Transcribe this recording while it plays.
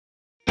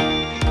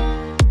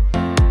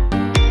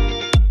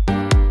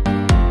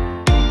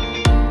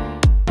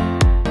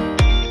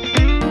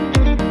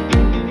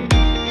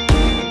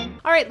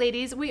All right,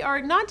 ladies, we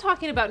are not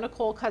talking about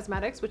Nikol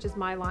Cosmetics, which is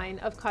my line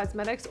of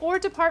cosmetics, or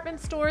department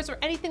stores, or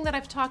anything that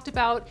I've talked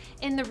about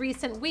in the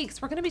recent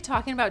weeks. We're going to be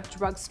talking about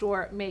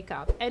drugstore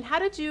makeup and how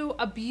to do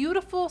a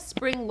beautiful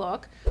spring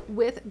look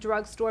with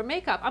drugstore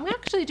makeup. I'm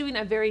actually doing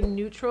a very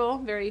neutral,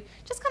 very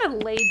just kind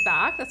of laid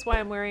back. That's why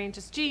I'm wearing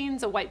just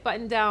jeans, a white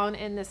button down,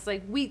 and this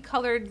like wheat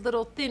colored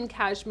little thin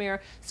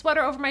cashmere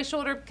sweater over my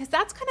shoulder, because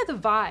that's kind of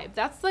the vibe.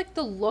 That's like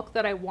the look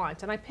that I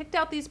want. And I picked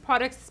out these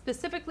products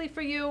specifically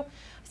for you.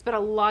 I spent a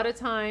lot of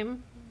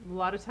time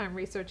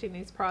researching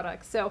these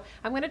products. So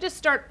I'm going to just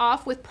start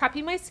off with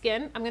prepping my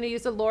skin. I'm going to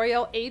use the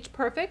L'Oreal Age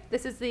Perfect.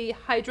 This is the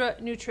Hydra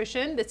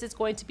Nutrition. This is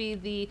going to be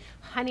the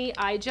honey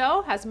eye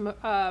gel, has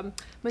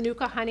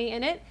Manuka honey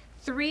in it.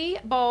 3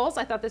 balls.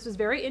 I thought this was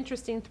very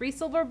interesting. 3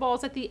 silver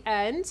balls at the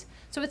end.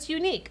 So it's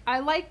unique. I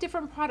like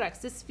different products.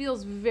 This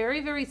feels very,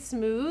 very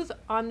smooth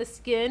on the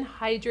skin,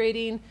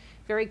 hydrating,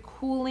 very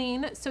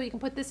cooling. So you can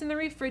put this in the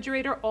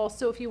refrigerator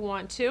also if you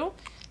want to.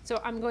 So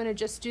I'm going to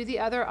just do the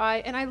other eye,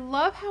 and I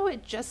love how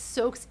it just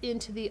soaks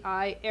into the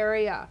eye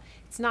area.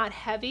 It's not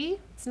heavy,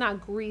 it's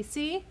not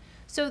greasy.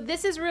 So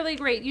this is really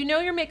great. You know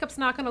your makeup's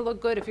not going to look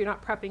good if you're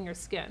not prepping your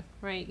skin,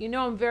 right? You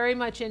know I'm very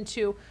much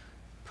into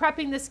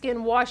prepping the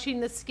skin, washing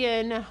the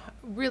skin,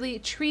 really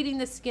treating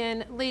the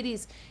skin.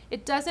 Ladies,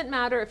 it doesn't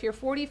matter if you're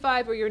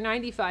 45 or you're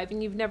 95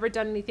 and you've never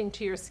done anything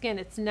to your skin.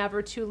 It's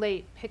never too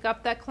late. Pick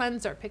up that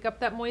cleanser, pick up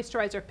that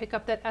moisturizer, pick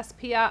up that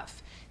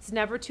SPF. It's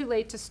never too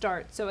late to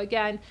start. So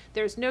again,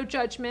 there's no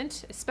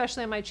judgment,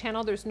 especially on my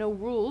channel. There's no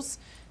rules.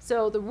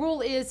 So the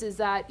rule is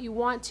that you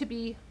want to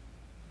be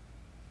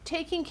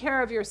taking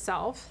care of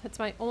yourself. That's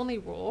my only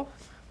rule.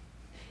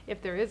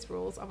 If there is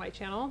rules on my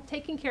channel,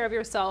 taking care of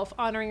yourself,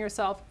 honoring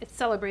yourself, it's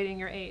celebrating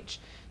your age.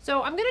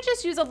 So I'm going to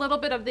just use a little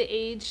bit of the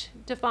Age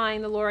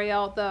Defying, the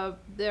L'Oreal,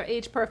 the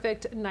Age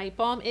Perfect Night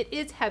Balm. It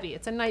is heavy,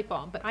 it's a night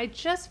balm, but I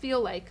just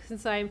feel like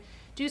since I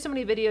do so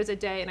many videos a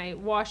day and I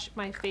wash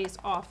my face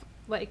off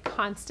like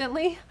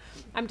constantly,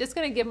 I'm just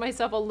going to give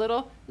myself a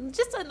little,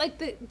 just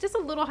a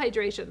little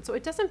hydration. So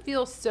it doesn't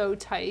feel so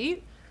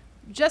tight.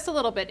 Just a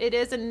little bit. It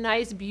is a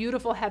nice,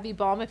 beautiful, heavy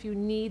balm if you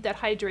need that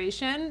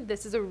hydration.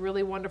 This is a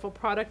really wonderful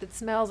product. It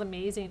smells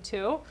amazing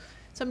too.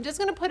 So I'm just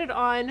going to put it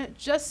on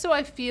just so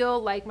I feel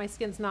like my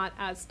skin's not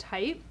as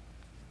tight.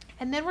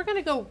 And then we're going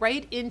to go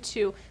right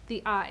into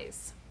the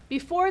eyes.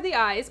 Before the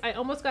eyes, I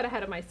almost got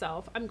ahead of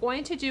myself. I'm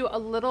going to do a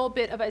little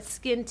bit of a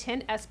skin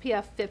tint,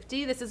 SPF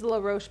 50. This is La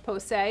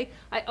Roche-Posay.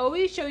 I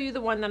always show you the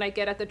one that I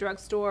get at the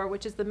drugstore,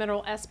 which is the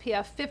Mineral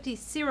SPF 50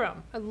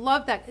 Serum. I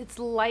love that. It's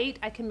light.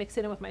 I can mix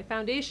it in with my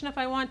foundation if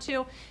I want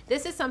to.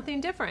 This is something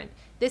different.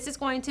 This is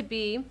going to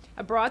be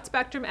a broad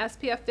spectrum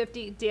SPF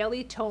 50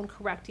 Daily Tone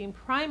Correcting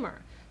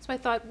Primer. So I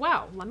thought,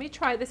 wow, let me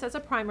try this as a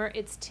primer.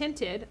 It's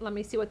tinted. Let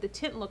me see what the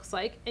tint looks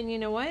like. And you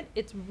know what?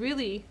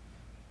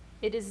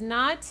 It is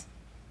not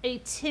a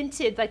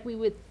tinted like we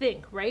would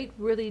think, right?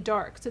 Really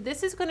dark. So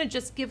this is going to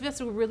just give us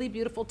a really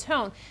beautiful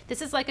tone.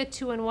 This is like a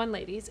 2-in-1,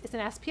 ladies. It's an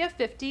SPF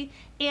 50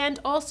 and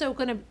also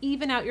going to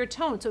even out your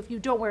tone. So if you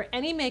don't wear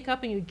any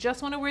makeup and you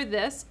just want to wear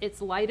this,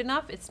 it's light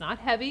enough, it's not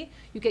heavy.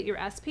 You get your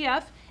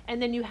SPF and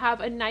then you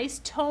have a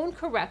nice tone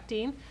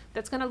correcting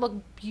that's going to look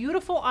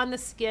beautiful on the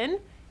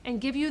skin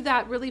and give you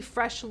that really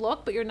fresh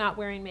look, but you're not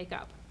wearing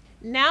makeup.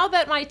 Now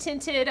that my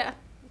tinted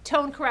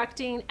tone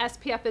correcting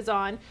SPF is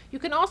on, you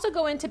can also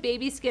go into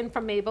Baby Skin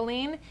from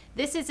Maybelline.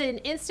 This is an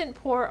instant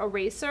pore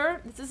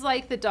eraser. This is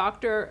like the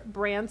Dr.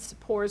 Brandt's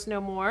Pores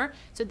No More.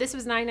 So this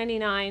was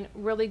 $9.99,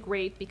 really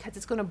great because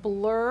it's going to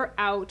blur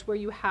out where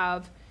you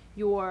have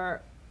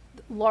your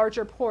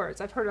larger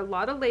pores. I've heard a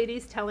lot of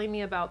ladies telling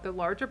me about the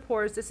larger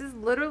pores. This is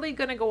literally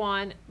going to go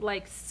on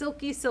like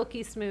silky,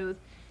 silky smooth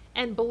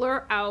and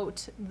blur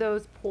out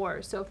those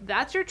pores. So if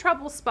that's your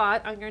trouble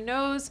spot on your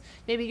nose,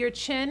 maybe your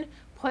chin,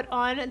 put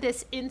on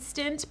this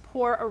instant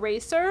pore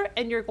eraser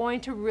and you're going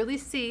to really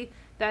see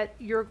that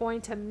you're going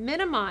to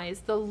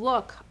minimize the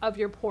look of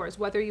your pores,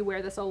 whether you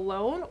wear this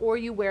alone or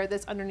you wear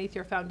this underneath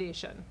your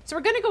foundation. So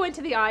we're going to go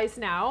into the eyes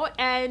now,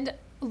 and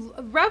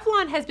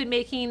Revlon has been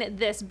making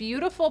this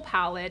beautiful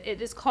palette.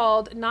 It is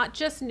called Not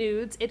Just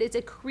Nudes. It is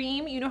a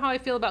cream. You know how I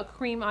feel about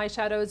cream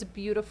eyeshadows.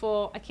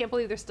 Beautiful. I can't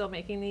believe they're still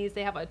making these.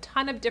 They have a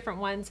ton of different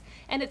ones,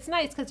 and it's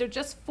nice because they're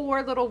just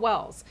 4 little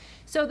wells.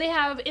 So they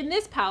have, in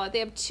this palette, they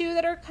have 2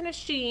 that are kind of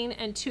sheen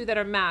and 2 that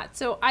are matte.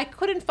 So I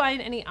couldn't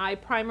find any eye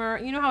primer.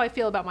 You know how I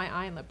feel about my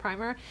eye and lip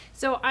primer.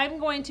 So I'm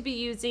going to be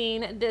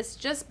using this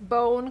just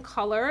bone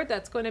color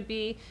that's going to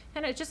be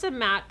kind of just a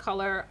matte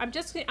color.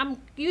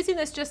 I'm using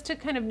this just to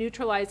kind of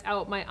neutralize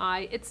out my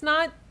eye. It's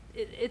not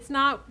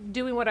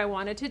doing what I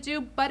wanted to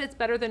do, but it's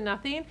better than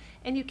nothing.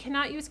 And you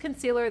cannot use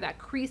concealer that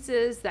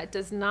creases, that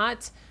does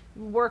not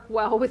work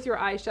well with your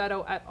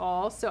eyeshadow at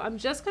all. So I'm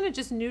just going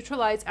to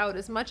neutralize out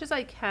as much as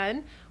I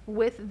can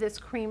with this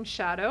cream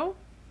shadow.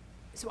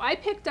 So I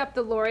picked up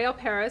the L'Oreal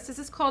Paris. This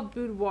is called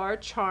Boudoir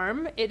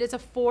Charm. It is a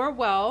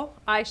 4-well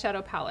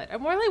eyeshadow palette. I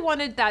really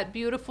wanted that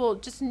beautiful,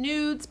 just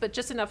nudes, but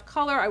just enough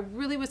color. I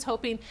really was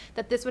hoping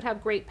that this would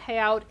have great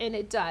payout, and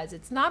it does.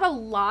 It's not a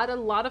lot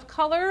of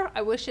color.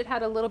 I wish it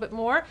had a little bit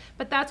more,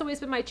 but that's always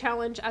been my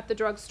challenge at the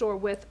drugstore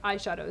with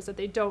eyeshadows, that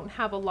they don't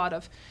have a lot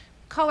of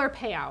color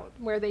payout,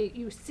 where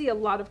you see a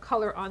lot of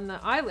color on the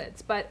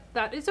eyelids, but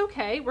that is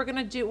okay. We're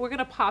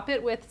gonna pop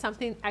it with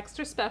something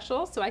extra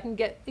special so I can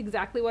get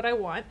exactly what I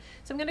want.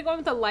 So I'm gonna go in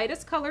with the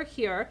lightest color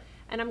here,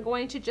 and I'm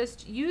going to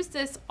just use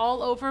this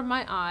all over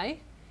my eye,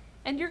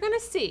 and you're gonna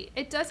see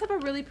it does have a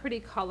really pretty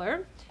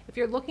color. If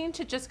you're looking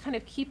to just kind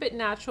of keep it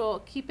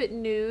natural, keep it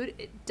nude,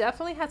 it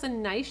definitely has a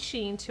nice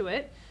sheen to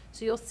it.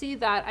 So you'll see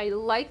that I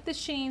like the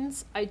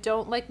sheens. I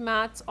don't like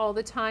mattes all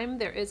the time.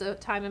 There is a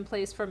time and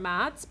place for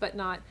mattes, but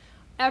not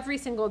every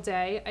single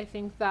day. I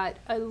think that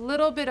a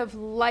little bit of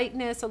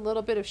lightness, a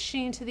little bit of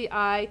sheen to the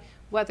eye,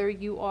 whether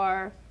you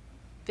are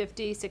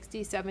 50s,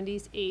 60s,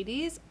 70s,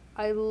 80s,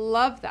 I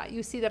love that.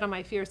 You see that on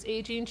my Fierce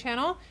Aging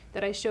channel,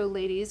 that I show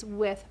ladies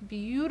with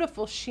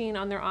beautiful sheen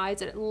on their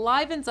eyes. It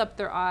livens up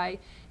their eye.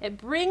 It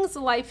brings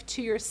life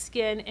to your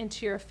skin and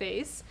to your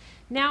face.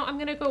 Now I'm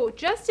gonna go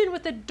just in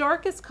with the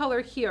darkest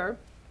color here.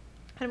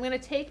 And I'm gonna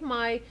take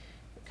my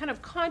kind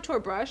of contour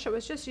brush. I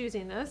was just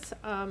using this.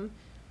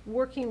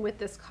 Working with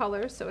this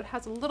color, so it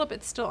has a little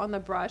bit still on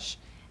the brush,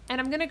 and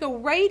I'm going to go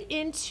right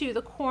into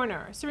the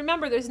corner. So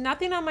remember, there's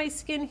nothing on my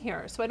skin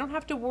here, so I don't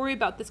have to worry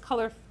about this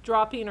color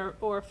dropping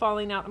or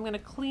falling out. I'm going to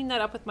clean that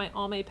up with my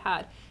Almay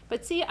pad.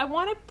 But see, I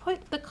want to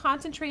put the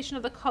concentration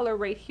of the color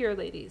right here,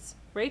 ladies,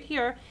 right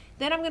here.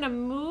 Then I'm going to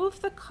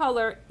move the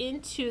color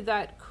into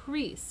that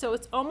crease, so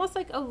it's almost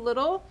like a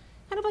little,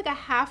 kind of like a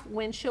half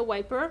windshield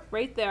wiper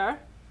right there,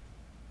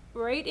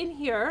 right in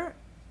here.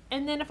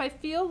 And then if I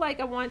feel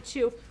like I want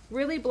to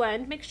really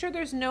blend, make sure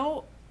there's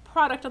no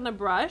product on the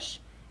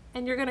brush,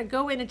 and you're gonna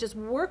go in and just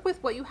work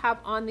with what you have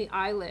on the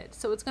eyelid.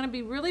 So it's gonna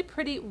be really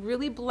pretty,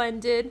 really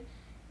blended.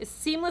 It's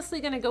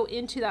seamlessly gonna go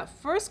into that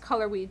first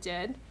color we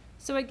did.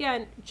 So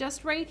again,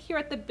 just right here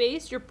at the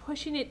base, you're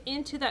pushing it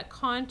into that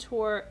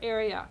contour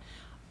area.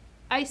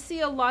 I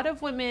see a lot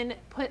of women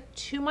put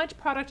too much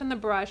product on the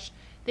brush,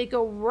 they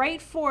go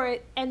right for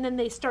it, and then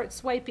they start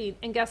swiping,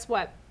 and guess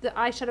what? The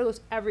eyeshadow goes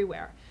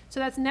everywhere. So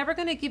that's never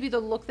going to give you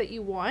the look that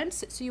you want.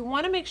 So you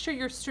want to make sure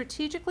you're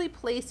strategically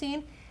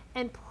placing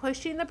and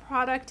pushing the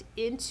product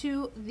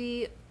into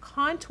the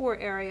contour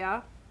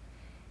area,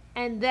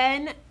 and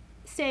then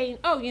saying,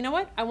 oh, you know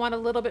what? I want a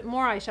little bit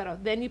more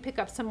eyeshadow. Then you pick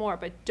up some more,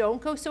 but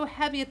don't go so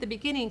heavy at the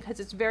beginning, because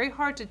it's very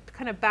hard to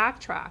kind of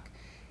backtrack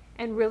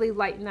and really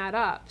lighten that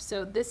up.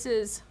 So this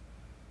is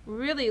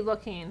really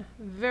looking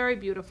very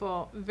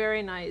beautiful,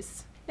 very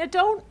nice. Now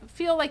don't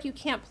feel like you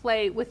can't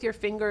play with your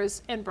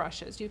fingers and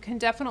brushes. You can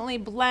definitely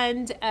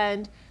blend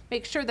and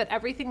make sure that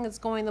everything is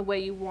going the way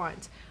you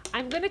want.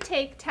 I'm gonna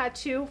take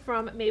Tattoo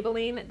from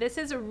Maybelline. This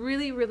is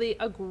really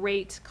a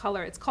great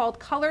color. It's called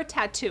Color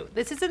Tattoo.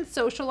 This is in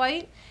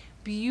Socialite.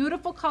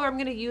 Beautiful color I'm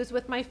gonna use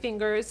with my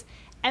fingers.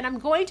 And I'm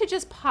going to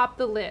just pop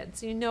the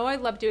lids. You know I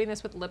love doing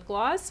this with lip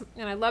gloss,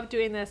 and I love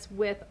doing this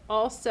with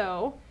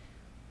also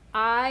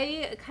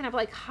eye kind of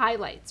like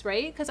highlights,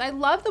 right? Because I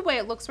love the way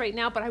it looks right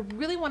now, but I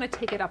really want to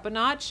take it up a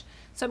notch.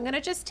 So I'm going to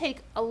just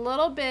take a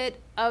little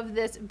bit of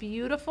this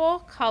beautiful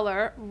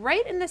color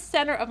right in the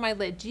center of my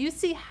lid. Do you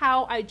see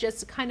how I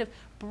just kind of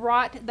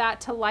brought that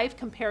to life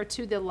compared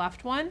to the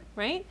left one,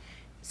 right?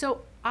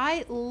 So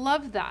I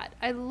love that.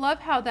 I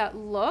love how that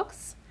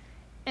looks,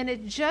 and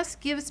it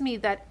just gives me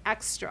that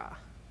extra.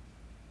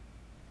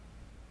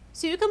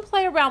 So you can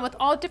play around with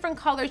all different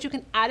colors. You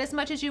can add as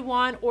much as you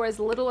want or as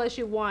little as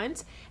you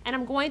want. And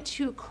I'm going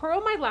to curl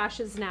my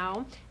lashes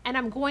now, and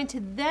I'm going to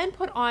then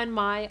put on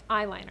my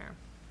eyeliner.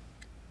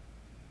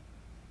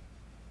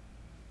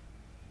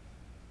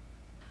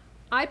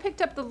 I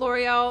picked up the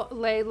L'Oreal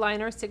Lay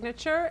Liner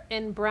Signature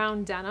in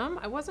brown denim.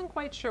 I wasn't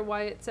quite sure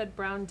why it said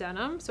brown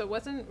denim, so I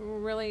wasn't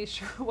really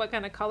sure what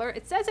kind of color.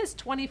 It says it's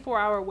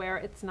 24-hour wear.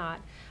 It's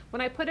not.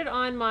 When I put it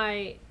on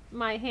my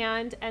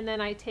hand and then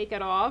I take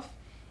it off,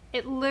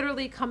 it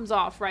literally comes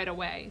off right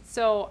away.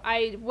 So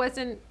I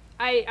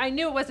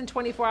knew it wasn't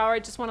 24-hour. I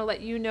just want to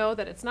let you know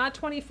that it's not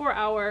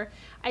 24-hour.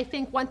 I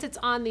think once it's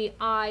on the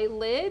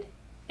eyelid,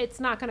 it's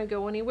not going to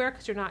go anywhere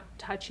because you're not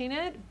touching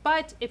it.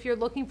 But if you're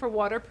looking for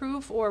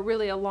waterproof or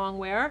really a long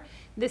wear,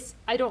 this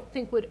I don't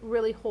think would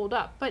really hold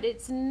up. But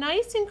it's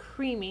nice and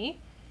creamy,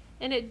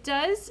 and it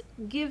does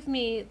give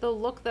me the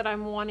look that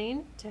I'm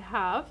wanting to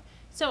have.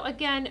 So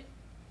again,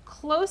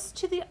 close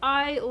to the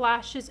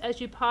eyelashes as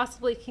you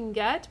possibly can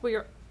get, where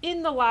you're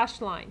in the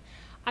lash line.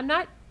 I'm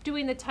not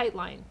doing the tight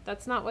line.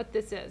 That's not what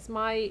this is.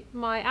 My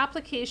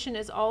application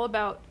is all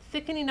about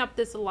thickening up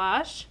this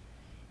lash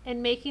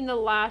and making the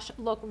lash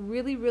look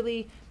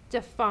really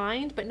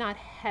defined, but not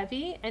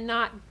heavy, and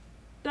not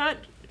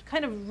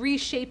kind of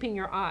reshaping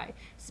your eye.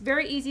 It's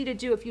very easy to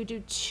do if you do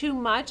too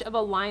much of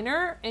a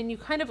liner, and you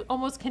kind of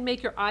almost can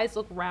make your eyes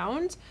look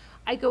round.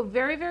 I go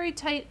very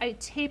tight. I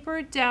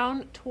taper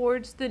down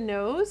towards the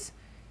nose,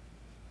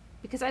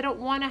 because I don't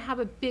want to have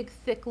a big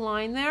thick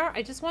line there.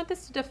 I just want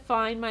this to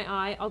define my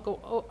eye. I'll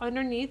go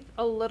underneath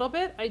a little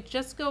bit. I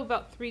just go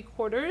about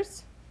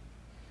 3/4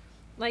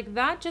 like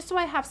that, just so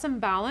I have some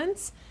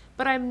balance,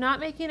 but I'm not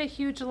making a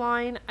huge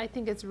line. I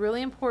think it's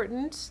really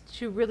important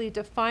to really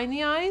define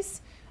the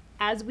eyes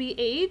as we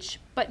age,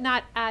 but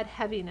not add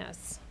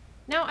heaviness.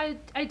 Now,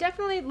 I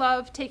definitely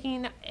love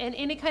taking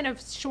any kind of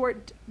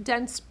short,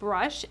 dense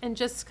brush and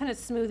just kind of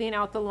smoothing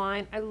out the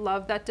line. I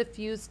love that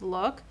diffused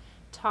look,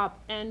 top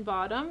and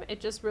bottom. It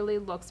just really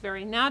looks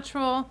very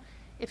natural.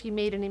 If you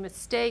made any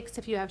mistakes,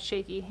 if you have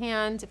shaky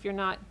hands, if you're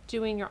not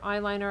doing your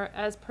eyeliner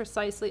as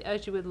precisely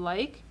as you would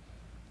like,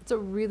 it's a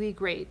really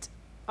great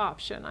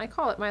option. I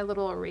call it my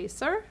little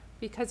eraser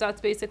because that's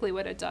basically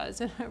what it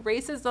does. It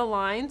erases the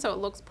line so it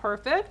looks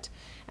perfect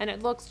and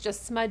it looks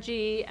just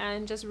smudgy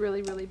and just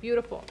really, really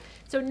beautiful.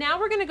 So now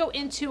we're gonna go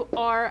into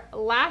our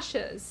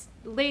lashes.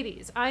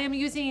 Ladies, I am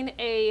using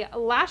a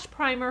lash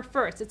primer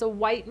first. It's a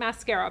white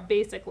mascara,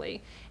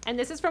 basically. And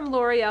this is from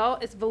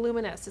L'Oreal. It's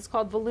voluminous. It's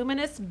called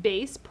Voluminous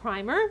Base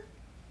Primer.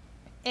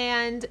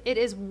 And it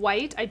is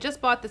white. I just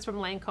bought this from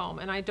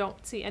Lancome and I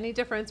don't see any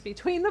difference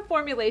between the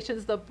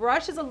formulations. The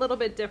brush is a little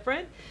bit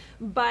different,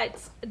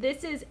 but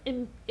this is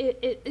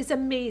it is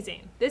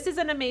amazing. This is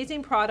an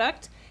amazing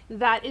product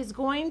that is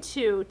going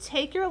to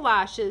take your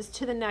lashes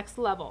to the next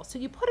level. So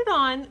you put it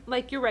on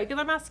like your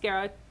regular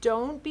mascara.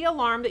 Don't be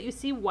alarmed that you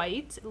see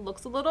white. It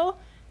looks a little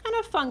kind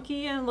of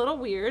funky and a little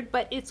weird,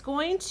 but it's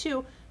going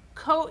to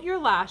coat your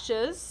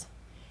lashes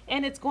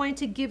and it's going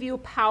to give you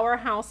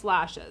powerhouse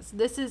lashes.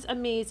 This is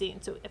amazing.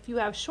 So if you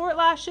have short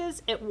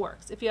lashes, it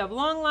works. If you have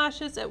long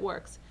lashes, it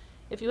works.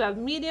 If you have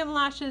medium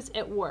lashes,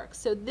 it works.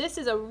 So this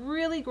is a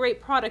really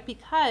great product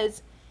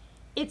because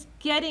it's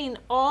getting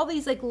all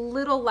these like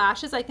little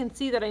lashes I can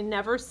see that I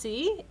never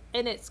see,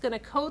 and it's gonna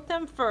coat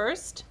them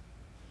first,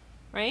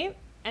 right?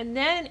 And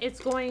then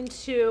it's going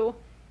to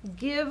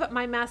give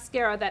my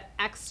mascara that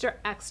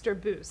extra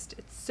boost.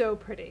 It's so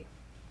pretty.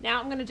 Now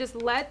I'm gonna just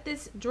let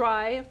this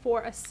dry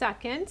for a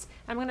second.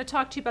 I'm gonna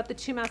talk to you about the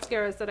two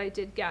mascaras that I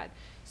did get.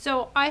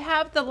 So I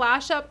have the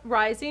Lash Up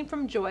Rising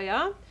from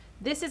Joya.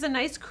 This is a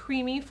nice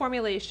creamy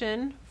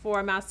formulation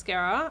for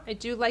mascara. I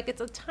do like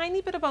it's a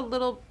tiny bit of a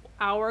little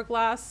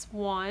hourglass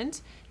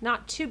wand,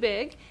 not too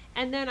big.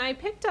 And then I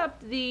picked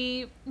up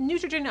the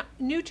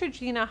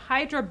Neutrogena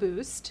Hydra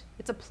Boost.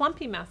 It's a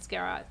plumpy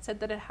mascara. It said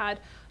that it had,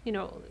 you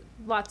know,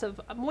 lots of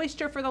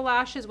moisture for the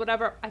lashes,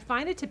 whatever. I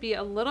find it to be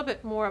a little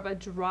bit more of a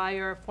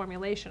drier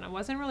formulation. I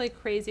wasn't really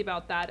crazy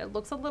about that. It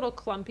looks a little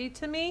clumpy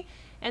to me.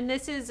 And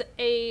this is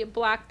a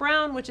black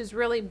brown, which is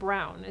really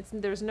brown. It's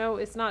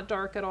not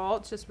dark at all.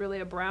 It's just really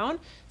a brown.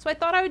 So I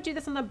thought I would do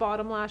this on the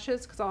bottom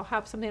lashes because I'll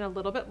have something a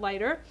little bit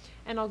lighter.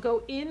 And I'll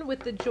go in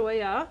with the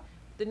Joya,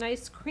 the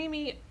nice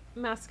creamy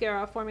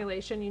mascara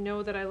formulation. You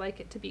know that I like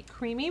it to be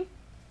creamy.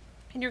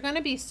 And you're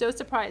gonna be so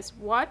surprised.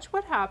 Watch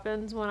what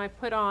happens when I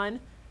put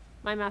on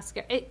my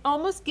mascara. It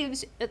almost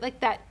gives it like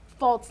that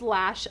false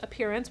lash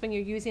appearance when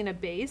you're using a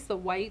base, the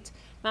white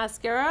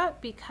mascara,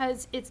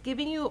 because it's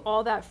giving you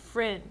all that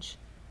fringe.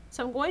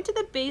 So I'm going to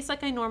the base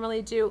like I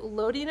normally do,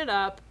 loading it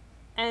up,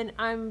 and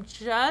I'm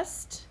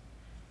just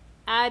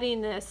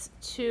adding this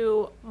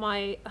to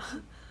my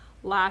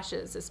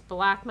lashes, this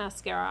black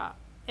mascara.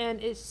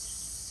 And it's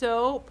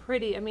so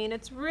pretty. I mean,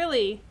 it's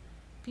really,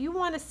 if you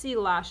want to see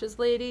lashes,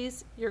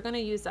 ladies, you're going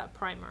to use that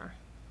primer.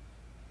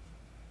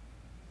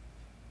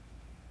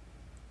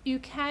 You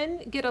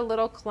can get a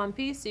little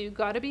clumpy, so you've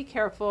got to be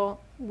careful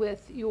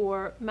with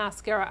your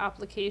mascara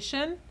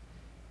application.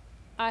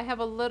 I have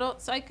a little,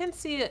 so I can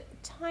see a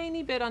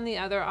tiny bit on the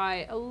other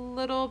eye, a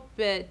little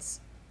bit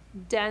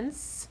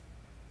dense,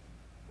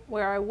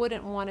 where I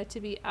wouldn't want it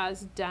to be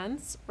as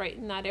dense right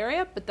in that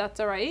area, but that's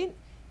all right.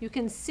 You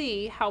can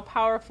see how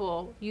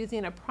powerful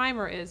using a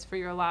primer is for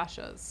your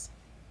lashes.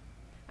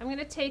 I'm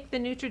gonna take the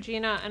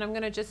Neutrogena and I'm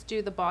gonna just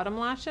do the bottom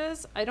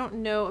lashes. I don't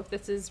know if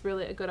this is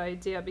really a good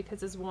idea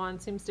because this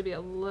wand seems to be a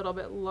little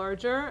bit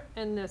larger,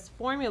 and this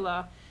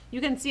formula,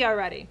 you can see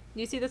already.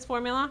 You see this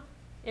formula?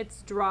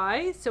 It's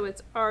dry, so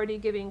it's already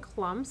giving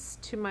clumps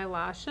to my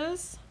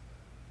lashes.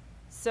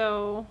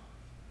 So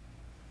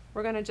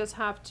we're gonna just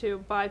have to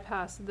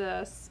bypass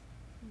this,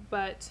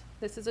 but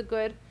this is a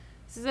good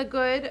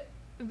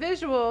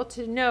visual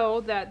to know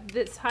that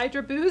this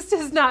Hydra Boost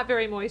is not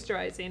very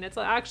moisturizing. It's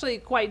actually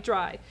quite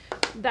dry.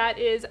 That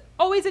is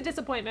always a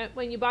disappointment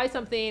when you buy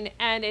something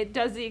and it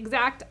does the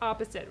exact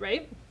opposite,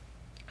 right?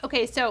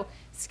 Okay, so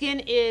skin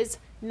is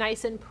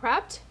nice and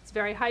prepped. It's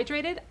very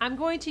hydrated. I'm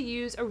going to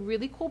use a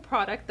really cool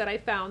product that I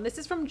found. This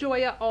is from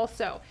Joya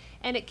also,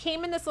 and it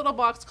came in this little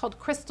box called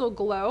Crystal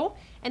Glow,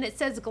 and it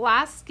says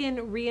glass skin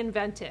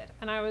reinvented.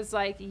 And I was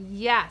like,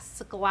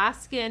 yes,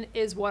 glass skin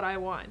is what I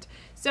want.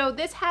 So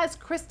this has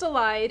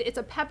crystallide. It's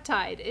a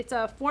peptide. It's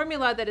a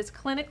formula that is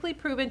clinically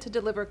proven to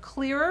deliver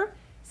clearer,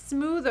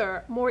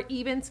 smoother, more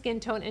even skin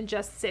tone in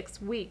just 6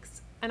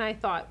 weeks. And I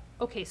thought,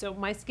 okay, so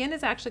my skin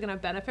is actually going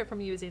to benefit from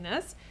using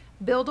this.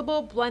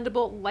 Buildable,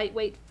 blendable,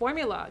 lightweight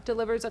formula.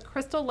 Delivers a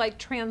crystal-like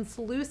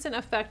translucent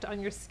effect on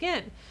your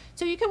skin.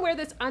 So you can wear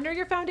this under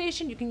your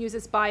foundation. You can use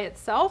this by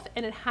itself,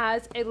 and it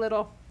has a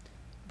little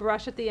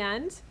brush at the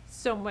end.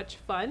 So much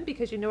fun,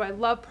 because you know I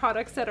love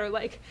products that are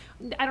like,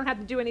 I don't have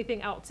to do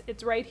anything else.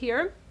 It's right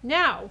here.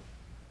 Now,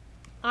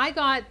 I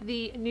got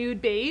the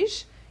nude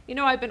beige. You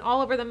know, I've been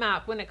all over the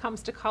map when it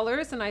comes to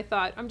colors, and I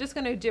thought, I'm just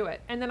gonna do it.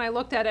 And then I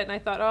looked at it and I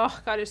thought, oh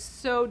God, it's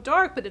so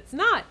dark, but it's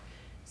not.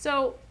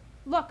 So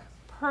look,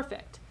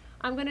 perfect.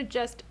 I'm gonna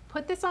just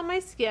put this on my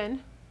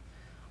skin.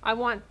 I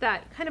want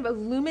that kind of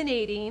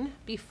illuminating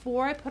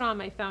before I put on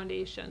my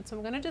foundation. So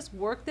I'm gonna just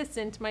work this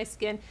into my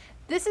skin.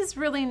 This is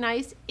really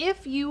nice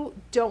if you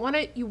don't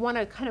wanna, you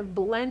wanna kind of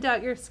blend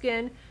out your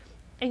skin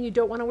and you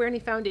don't wanna wear any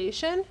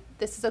foundation.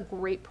 This is a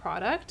great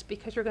product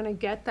because you're gonna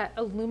get that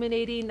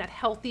illuminating, that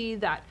healthy,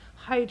 that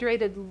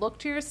hydrated look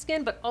to your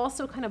skin, but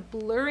also kind of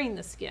blurring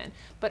the skin,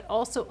 but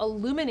also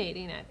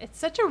illuminating it. It's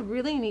such a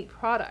really neat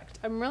product.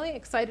 I'm really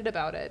excited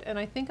about it, and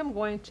I think I'm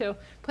going to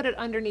put it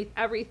underneath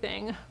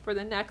everything for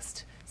the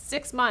next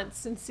 6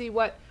 months and see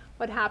what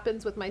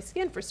happens with my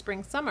skin for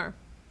spring, summer.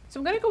 So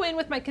I'm gonna go in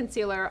with my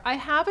concealer. I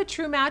have a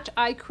True Match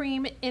eye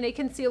cream in a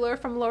concealer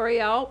from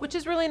L'Oreal, which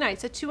is really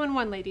nice, a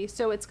 2-in-1 lady.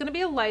 So it's gonna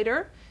be a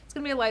lighter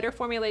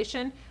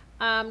formulation.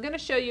 I'm gonna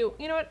show you,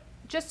 you know what,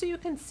 just so you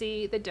can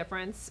see the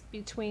difference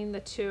between the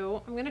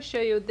two, I'm gonna show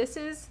you, this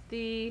is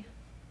the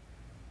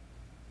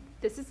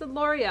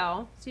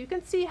L'Oreal. So you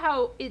can see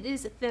how it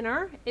is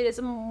thinner. It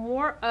is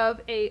more of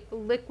a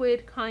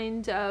liquid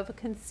kind of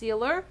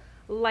concealer,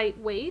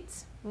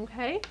 lightweight,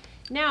 okay?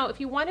 Now, if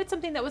you wanted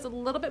something that was a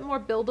little bit more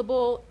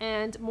buildable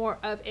and more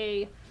of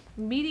a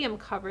medium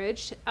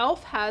coverage,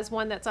 e.l.f. has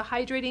one that's a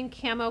hydrating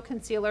camo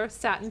concealer,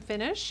 satin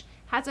finish.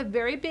 Has a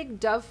very big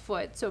dove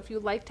foot, so if you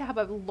like to have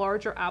a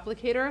larger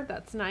applicator,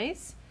 that's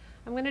nice.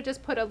 I'm gonna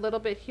just put a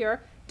little bit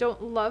here.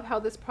 Don't love how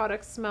this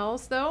product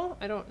smells though.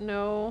 I don't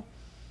know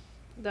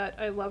that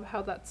I love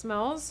how that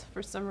smells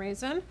for some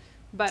reason,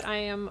 but I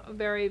am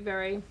very,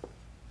 very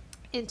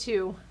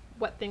into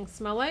what things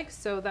smell like,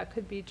 so that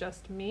could be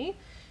just me.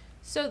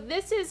 So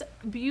this is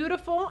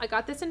beautiful. I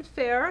got this in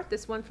Fair,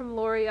 this one from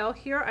L'Oreal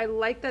here. I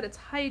like that it's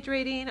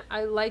hydrating.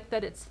 I like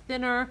that it's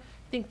thinner.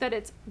 I think that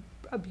it's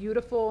a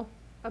beautiful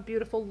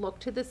look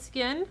to the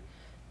skin.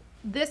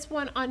 This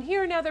one on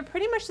here, now they're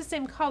pretty much the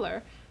same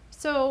color,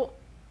 so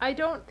I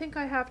don't think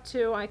I have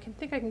to, I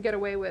can get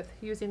away with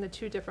using the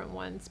two different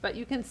ones, but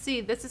you can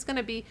see this is going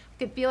to be, you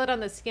can feel it on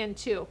the skin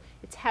too.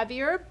 It's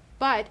heavier,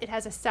 but it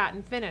has a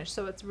satin finish,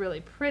 so it's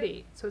really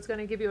pretty. So it's going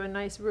to give you a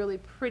nice, really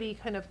pretty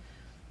kind of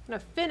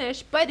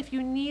finish, but if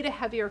you need a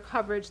heavier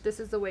coverage, this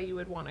is the way you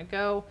would want to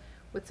go,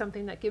 with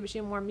something that gives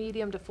you more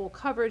medium to full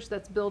coverage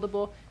that's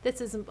buildable.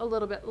 This is a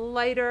little bit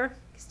lighter,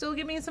 still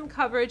giving you some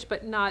coverage,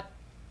 but not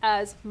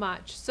as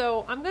much.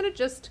 So I'm gonna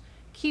just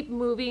keep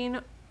moving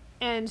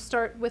and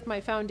start with my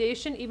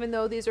foundation, even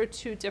though these are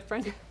two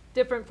different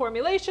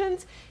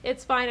formulations.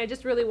 It's fine, I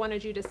just really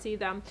wanted you to see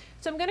them.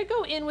 So I'm gonna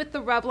go in with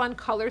the Revlon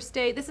Color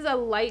Stay. This is a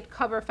light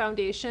cover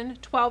foundation,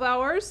 12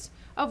 hours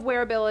of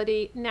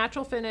wearability,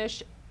 natural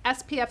finish,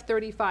 SPF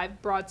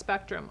 35, broad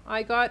spectrum.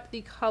 I got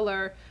the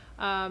color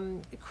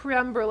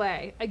Creme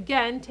Brulee.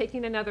 Again,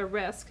 taking another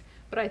risk,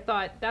 but I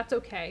thought that's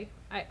okay.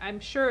 I'm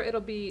sure it'll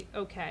be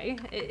okay.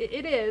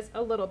 It is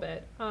a little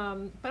bit,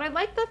 but I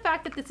like the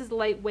fact that this is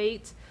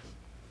lightweight.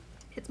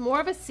 It's more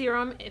of a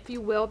serum, if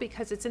you will,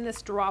 because it's in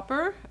this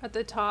dropper at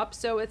the top,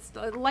 so it's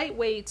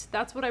lightweight.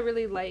 That's what I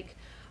really like.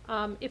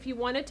 If you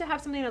wanted to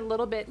have something a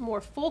little bit more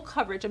full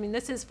coverage, I mean,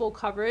 this is full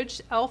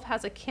coverage. e.l.f.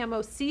 has a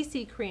Camo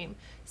CC cream.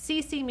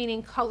 CC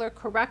meaning color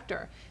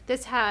corrector.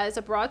 This has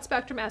a broad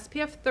spectrum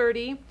SPF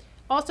 30,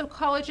 also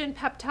collagen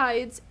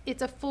peptides.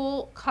 It's a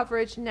full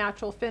coverage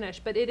natural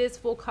finish, but it is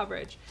full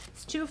coverage.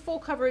 It's too full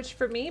coverage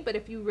for me, but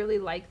if you really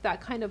like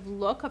that kind of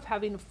look of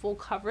having full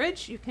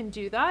coverage, you can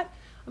do that.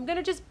 I'm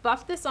gonna just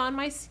buff this on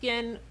my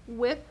skin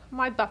with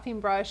my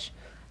buffing brush,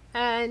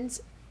 and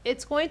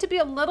it's going to be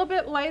a little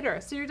bit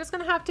lighter, so you're just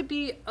gonna have to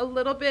be a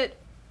little bit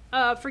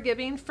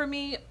forgiving for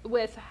me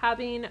with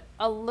having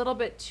a little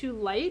bit too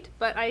light,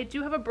 but I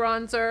do have a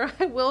bronzer.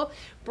 I will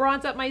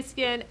bronze up my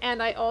skin,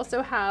 and I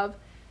also have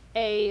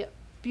a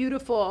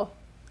beautiful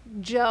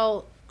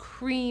gel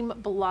cream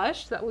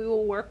blush that we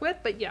will work with.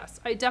 But yes,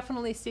 I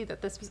definitely see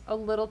that this was a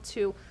little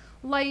too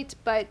light,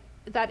 but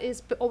that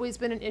is always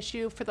been an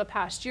issue for the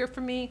past year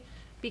for me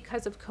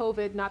because of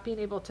COVID, not being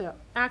able to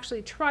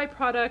actually try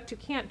product. You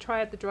can't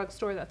try at the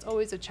drugstore. That's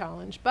always a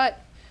challenge, but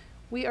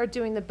we are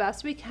doing the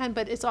best we can.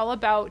 But it's all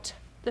about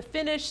the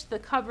finish, the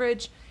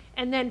coverage,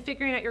 and then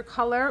figuring out your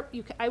color.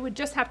 I would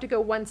just have to go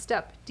one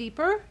step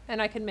deeper,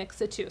 and I can mix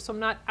the two. So I'm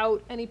not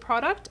out any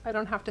product. I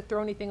don't have to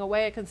throw anything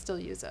away. I can still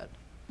use it.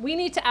 We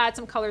need to add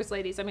some colors,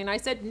 ladies. I mean, I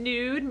said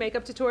nude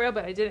makeup tutorial,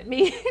 but I didn't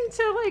mean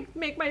to like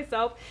make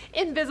myself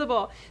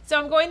invisible. So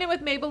I'm going in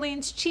with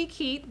Maybelline's Cheek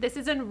Heat. This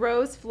is in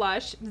Rose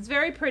Flush. It's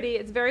very pretty.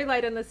 It's very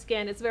light on the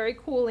skin. It's very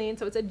cooling.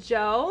 So it's a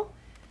gel.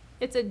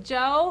 It's a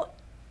gel,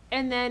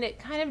 and then it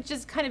kind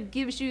of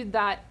gives you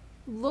that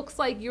looks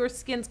like your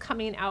skin's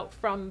coming out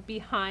from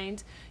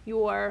behind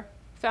your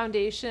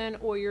foundation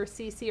or your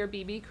CC or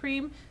BB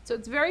cream. So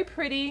it's very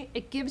pretty.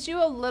 It gives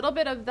you a little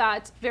bit of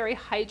that very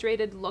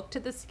hydrated look to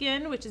the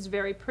skin, which is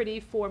very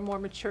pretty for more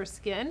mature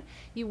skin.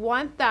 You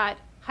want that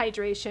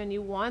hydration,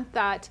 you want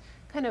that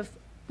kind of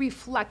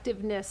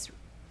reflectiveness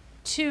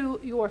to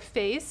your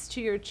face,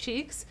 to your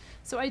cheeks.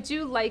 So I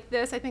do like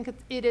this. I think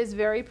it is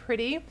very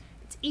pretty.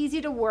 It's easy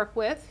to work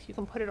with. You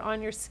can put it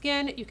on your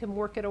skin, you can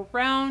work it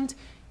around.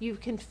 You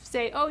can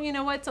say, oh, you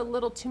know what, it's a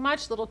little too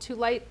much, a little too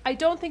light. I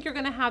don't think you're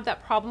gonna have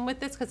that problem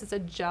with this because it's a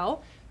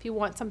gel. If you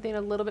want something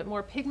a little bit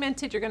more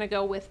pigmented, you're gonna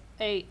go with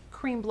a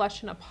cream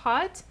blush in a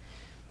pot.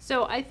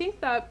 So I think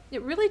that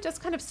it really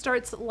just kind of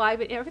starts live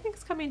and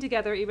everything's coming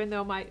together, even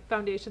though my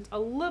foundation's a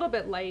little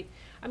bit light.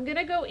 I'm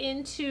gonna go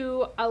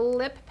into a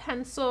lip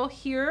pencil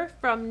here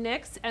from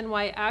NYX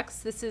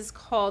NYX. This is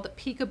called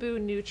Peekaboo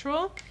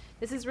Neutral.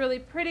 This is really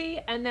pretty.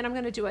 And then I'm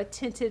gonna do a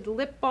tinted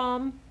lip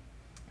balm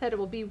that it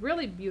will be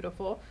really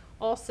beautiful.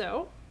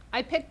 Also,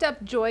 I picked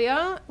up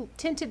Joya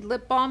Tinted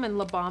Lip Balm in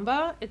La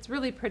Bamba. It's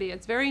really pretty.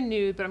 It's very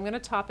nude, but I'm gonna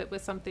top it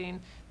with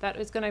something that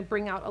is gonna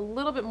bring out a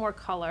little bit more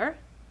color.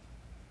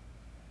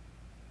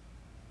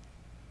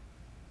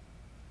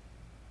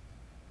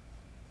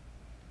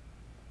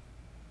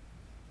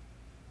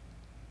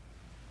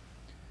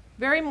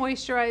 Very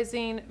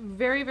moisturizing,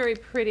 very, very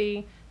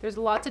pretty. There's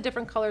lots of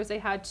different colors they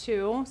had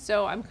too.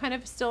 So I'm kind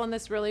of still in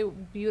this really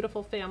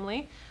beautiful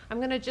family.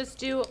 I'm gonna just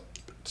do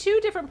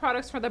 2 different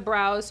products for the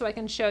brows so I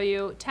can show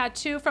you.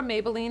 Tattoo from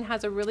Maybelline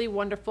has a really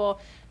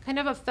wonderful kind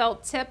of a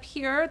felt tip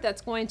here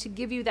that's going to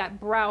give you that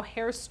brow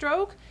hair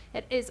stroke.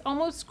 It is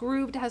almost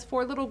grooved, it has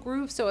 4 little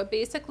grooves, so it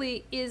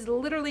basically is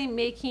literally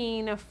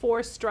making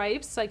 4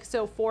 stripes, like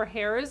so 4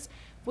 hairs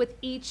with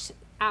each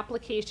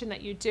application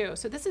that you do.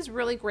 So this is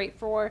really great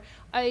for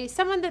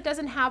someone that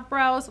doesn't have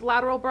brows,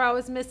 lateral brow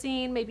is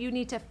missing, maybe you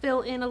need to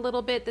fill in a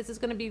little bit. This is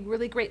gonna be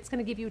really great. It's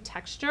gonna give you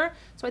texture.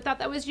 So I thought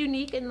that was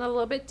unique and a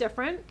little bit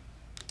different.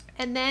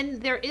 And then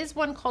there is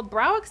one called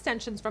Brow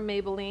Extensions from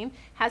Maybelline,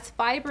 has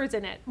fibers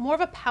in it, more of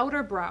a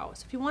powder brow.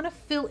 So if you want to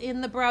fill in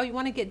the brow, you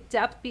want to get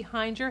depth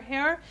behind your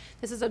hair,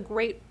 this is a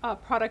great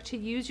product to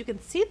use. You can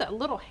see the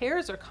little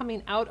hairs are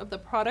coming out of the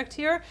product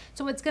here.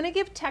 So it's going to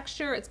give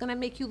texture, it's going to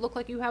make you look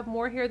like you have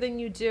more hair than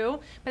you do.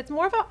 But it's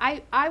more of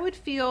a, I would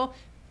feel,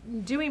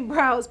 doing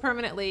brows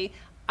permanently,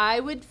 I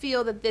would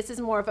feel that this is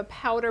more of a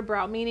powder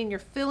brow, meaning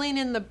you're filling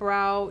in the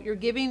brow, you're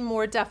giving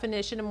more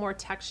definition and more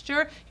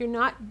texture. You're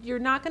not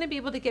going to be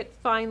able to get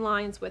fine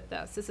lines with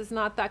this. This is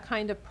not that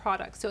kind of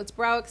product. So it's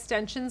brow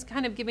extensions,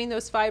 kind of giving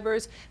those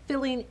fibers,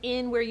 filling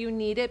in where you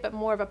need it, but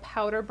more of a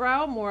powder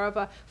brow, more of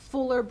a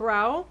fuller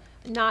brow,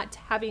 not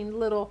having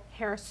little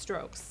hair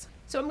strokes.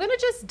 So I'm gonna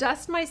just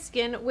dust my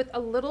skin with a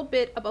little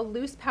bit of a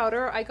loose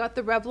powder. I got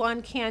the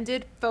Revlon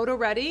Candid Photo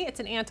Ready.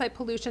 It's an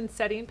anti-pollution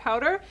setting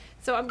powder.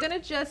 So I'm gonna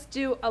just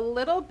do a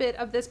little bit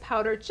of this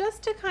powder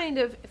just to kind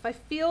of, if I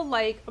feel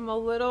like I'm a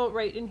little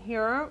right in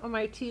here on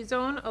my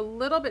T-zone, a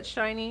little bit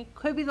shiny,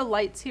 could be the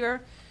lights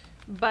here,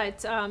 but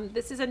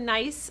this is a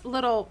nice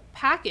little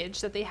package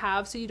that they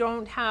have so you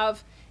don't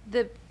have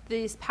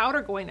this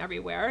powder going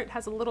everywhere. It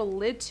has a little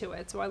lid to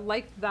it, so I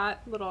like that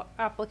little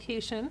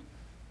application.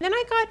 Then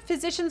I got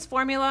Physicians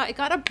Formula. I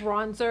got a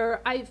bronzer.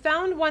 I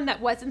found one that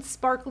wasn't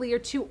sparkly or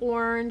too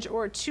orange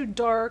or too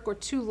dark or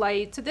too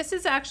light. So this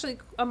is actually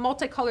a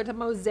multicolored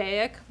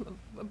mosaic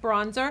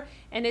bronzer,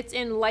 and it's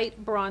in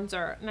light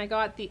bronzer. And I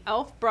got the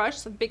e.l.f.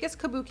 brush, the biggest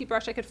kabuki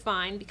brush I could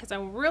find, because I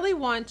really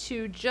want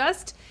to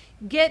just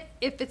get,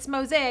 if it's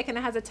mosaic and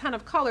it has a ton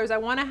of colors, I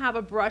want to have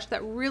a brush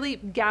that really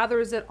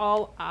gathers it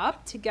all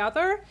up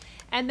together.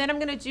 And then I'm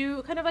going to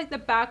do kind of like the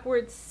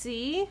backwards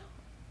C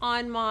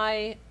on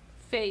my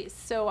face.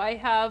 So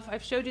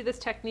I've showed you this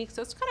technique,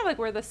 so it's kind of like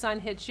where the sun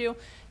hits you,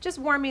 just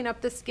warming up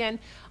the skin.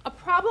 A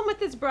problem with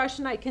this brush,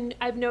 and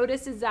I've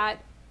noticed, is that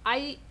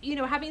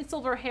having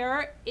silver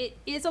hair, it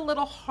is a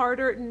little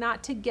harder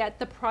not to get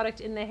the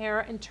product in the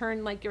hair and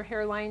turn like your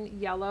hairline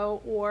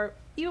yellow, or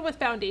even with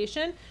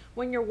foundation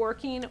when you're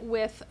working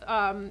with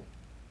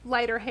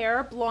lighter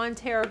hair, blonde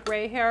hair,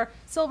 gray hair,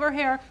 silver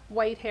hair,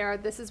 white hair.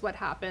 This is what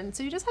happens.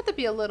 So you just have to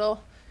be a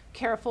little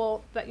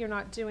careful that you're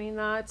not doing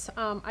that.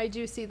 I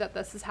do see that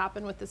this has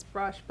happened with this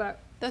brush, but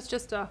that's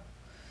just a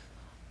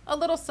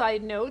little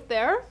side note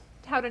there,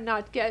 how to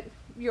not get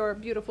your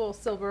beautiful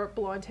silver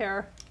blonde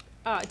hair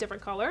a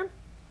different color.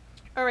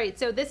 All right,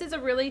 so this is a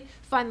really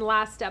fun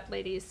last step,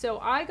 ladies. So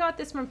I got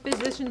this from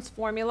Physicians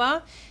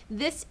Formula.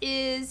 This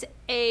is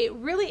a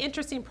really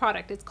interesting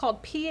product. It's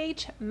called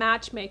pH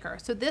Matchmaker.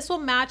 So this will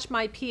match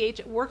my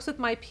pH. It works with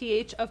my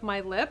pH of my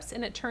lips,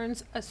 and it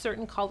turns a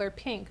certain color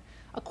pink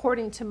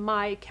according to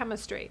my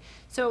chemistry.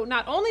 So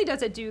not only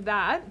does it do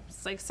that,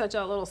 it's like such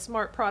a little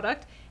smart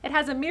product, it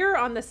has a mirror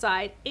on the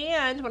side,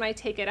 and when I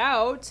take it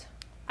out,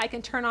 I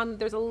can turn on,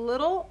 there's a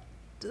little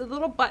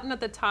button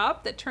at the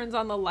top that turns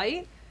on the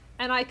light,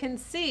 and I can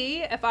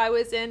see if I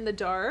was in the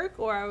dark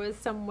or I was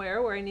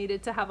somewhere where I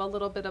needed to have a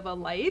little bit of a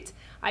light,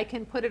 I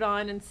can put it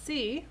on and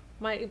see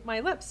my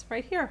lips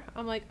right here.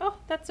 I'm like, oh,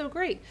 that's so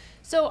great.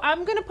 So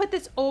I'm gonna put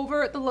this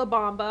over the La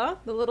Bamba,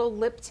 the little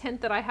lip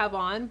tint that I have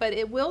on, but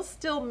it will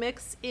still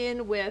mix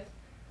in with,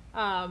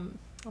 I'll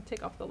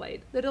take off the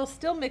light. It'll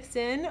still mix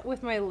in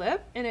with my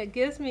lip, and it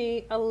gives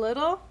me a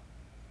little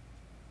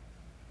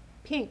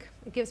pink.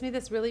 It gives me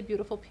this really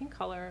beautiful pink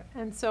color,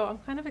 and so I'm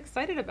kind of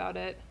excited about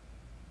it.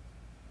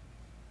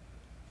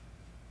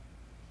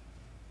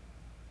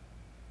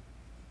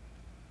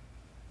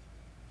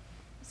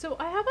 So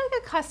I have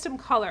like a custom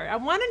color. I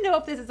want to know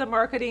if this is a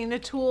marketing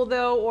tool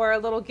though, or a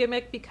little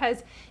gimmick,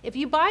 because if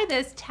you buy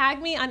this,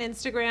 tag me on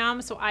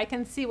Instagram so I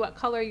can see what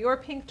color your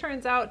pink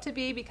turns out to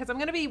be, because I'm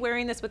going to be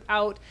wearing this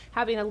without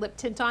having a lip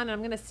tint on, and I'm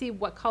going to see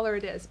what color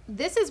it is.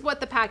 This is what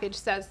the package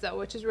says though,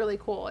 which is really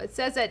cool. It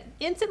says it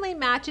instantly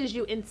matches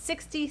you in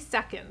 60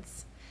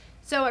 seconds.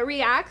 So it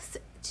reacts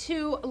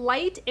to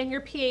light and your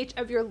pH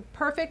of your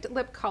perfect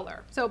lip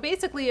color. So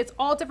basically it's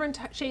all different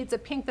shades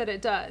of pink that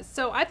it does.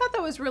 So I thought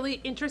that was really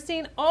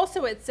interesting.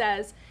 Also it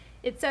says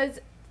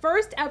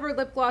first ever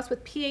lip gloss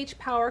with pH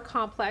power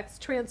complex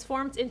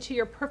transforms into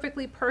your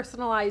perfectly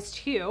personalized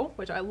hue,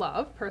 which I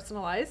love,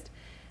 personalized.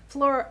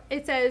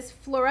 It says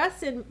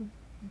fluorescent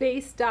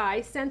base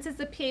dye senses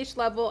the pH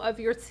level of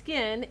your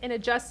skin and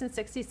adjusts in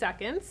 60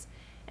 seconds.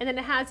 And then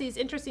it has these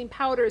interesting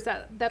powders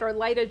that are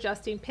light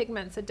adjusting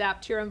pigments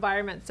adapt to your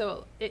environment.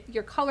 So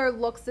your color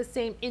looks the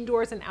same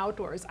indoors and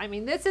outdoors. I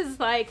mean, this is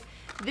like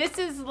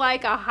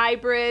a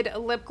hybrid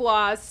lip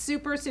gloss,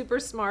 super, super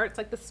smart. It's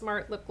like the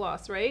smart lip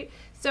gloss, right?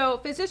 So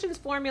Physicians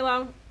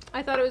Formula,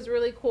 I thought it was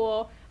really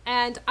cool.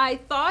 And I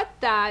thought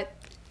that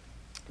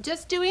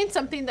just doing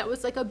something that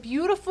was like a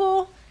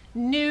beautiful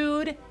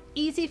nude,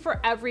 easy for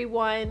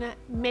everyone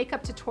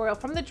makeup tutorial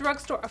from the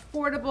drugstore,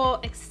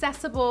 affordable,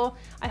 accessible.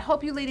 I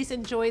hope you ladies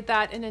enjoyed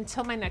that, and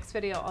until my next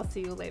video, I'll see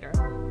you later.